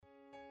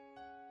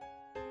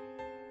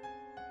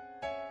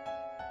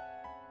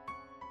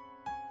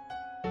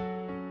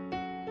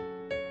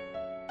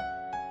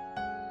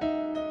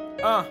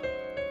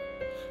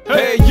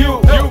Hey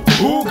you,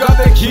 who got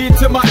the key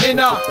to my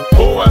inner?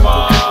 Who am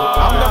I?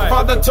 I'm the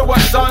father to a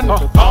son.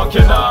 How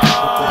can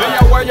I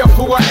be aware of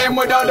who I am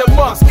without a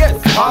must?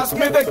 Yes, pass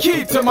me the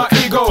key to my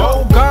ego.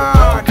 Oh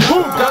God,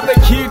 who got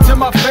the key to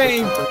my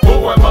fame?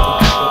 Who am I?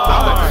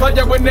 I'm a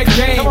player in the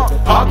game.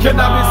 How can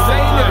I be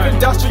sane if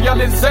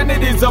industrial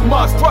insanity's a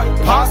must?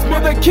 Pass me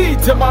the key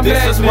to my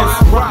madness.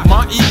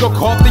 My ego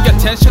caught the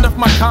attention of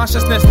my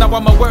consciousness. Now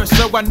I'm aware,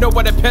 so I know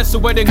what a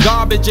pencil and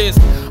garbage is.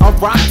 I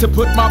rock to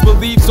put my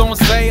beliefs on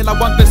sale. I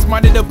want this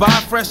money to buy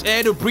fresh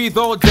air to breathe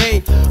all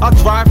day. I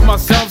drive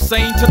myself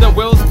sane till the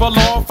wheels fall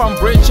off.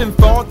 I'm rich in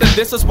thought, and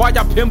this is why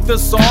I pimp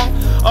this song.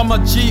 I'm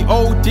a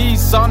G.O.D.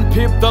 son,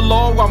 pimp the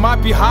law. I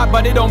might be high,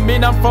 but it don't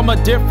mean I'm from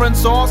a different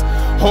source.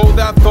 Hold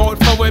that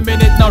thought for a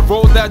minute, now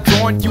roll that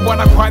joint. You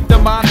wanna quiet the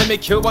mind, let me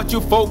kill what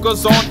you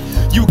focus on.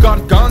 You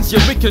got guns,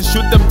 yeah, we can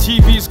shoot them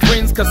TV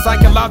screens, cause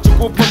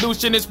psychological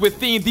pollution is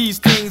within these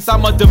things.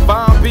 I'm a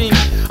divine being,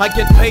 I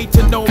get paid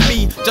to know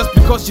me. Just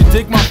because you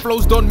dig my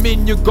flows don't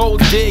mean you go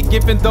dig.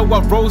 Even though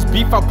I roast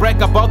beef, I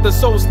brag about the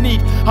soul's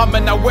need. I'm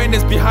an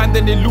awareness behind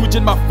an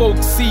illusion my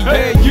folks see.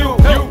 Hey you,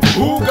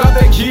 who got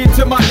the key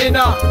to my inner?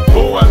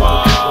 Who am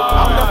I?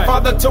 I'm the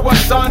father to a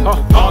son.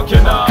 How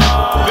can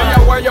I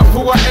be aware of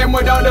who I am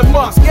without a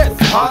must? Yes,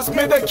 pass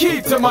me the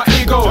key to my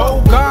ego.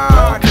 Oh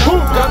God, who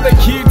got the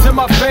key to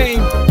my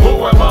fame?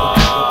 Who am I?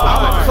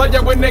 I'm a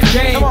player in the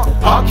game.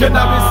 How can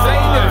I be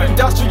sane if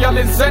industrial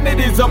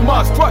insanity's a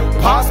must?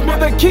 Pass me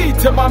the key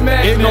to my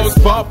madness. It goes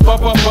bop,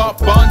 bop, bop, bop,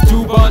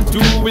 bantu,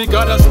 bantu. We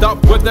gotta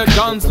stop with the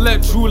guns,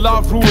 let true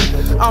love rule.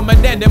 I'm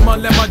an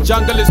animal and my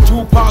jungle is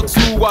Tupac's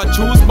who. I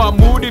choose my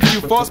mood if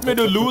you force me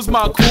to lose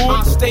my cool.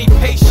 I stay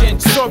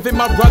patient, serving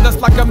my brothers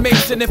like a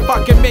mason. If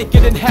I can make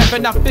it in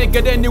heaven, I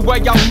figured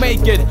anyway I'll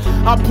make it.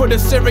 I put a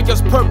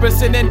serious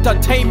purpose in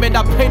entertainment.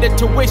 I paid the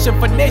tuition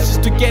for nations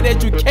to get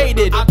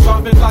educated. I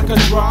drop it like a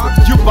drug.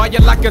 You buy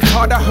it like a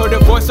tart. I heard a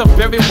voice of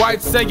Barry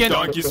White saying,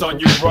 donkeys on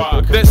you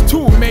rock. There's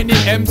too many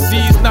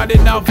MCs, not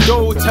enough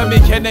dough. Tell me,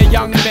 can a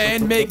young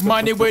man make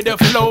money with the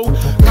flow?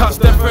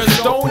 Cast the first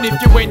stone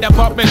if you ain't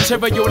about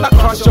material. I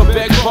crush your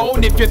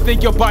backbone if you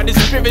think your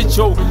body's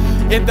spiritual.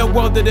 In the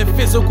world of the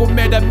physical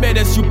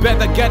matters, you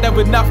better gather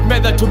enough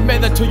matter to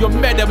matter to your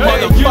meta,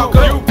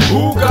 motherfucker. You,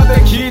 who got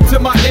the key to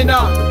my inner?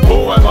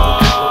 Who am I?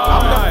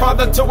 I'm the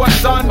father to a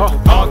son.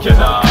 How can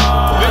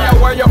I be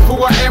aware of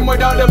who I am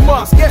without a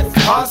must? Yes,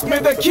 pass me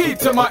the key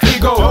to my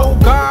ego. Oh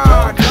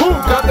God, who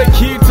got the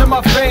key to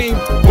my fame?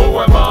 Who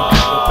am I?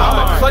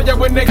 I'm a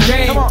player in the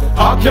game.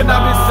 How can I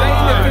be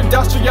sane if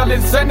industrial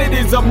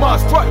insanity's a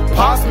must?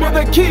 Pass me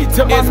the key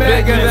to my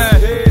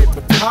madness.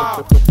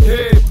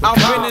 I've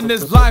been in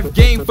this life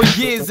game for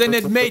years and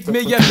it made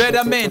me a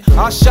better man.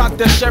 I shot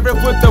the sheriff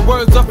with the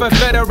words of a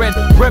veteran.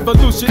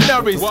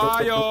 Revolutionaries,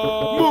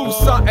 move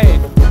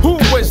something. Who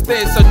is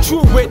this? A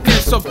true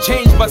witness of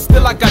change, but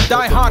still I got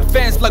die-hard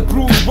fans like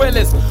Bruce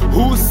Willis.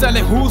 Who's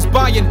selling, who's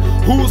buying,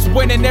 who's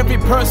winning? Every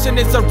person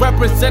is a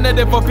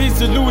representative of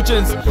these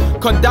illusions.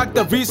 Conduct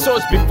the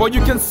research before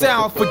you can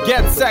sell.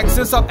 Forget sex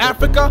in South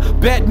Africa,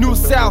 bad news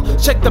sell.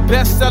 Check the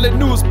best-selling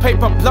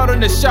newspaper, blood on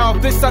the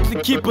shelf. They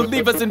subtly keep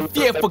believers in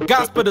fear for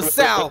gospel to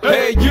sell.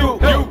 Hey you,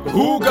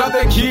 who got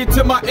the key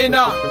to my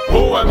inner?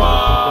 Who am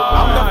I?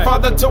 I'm the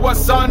father to a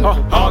son.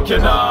 How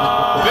can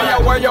I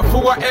be aware of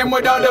who I am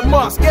without a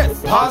must?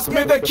 Yes, pass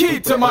me the key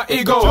to my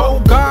ego.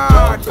 Oh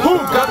God, who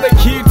got the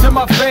key to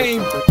my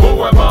fame?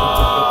 Who am I?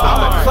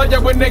 I'm a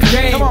player in the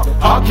game.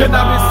 How can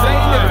I be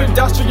sane if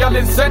industrial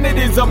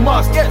insanity's a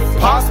must? Yes,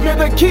 pass me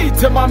the key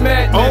to my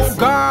madness. Oh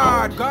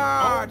God,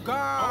 God,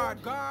 God,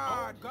 God.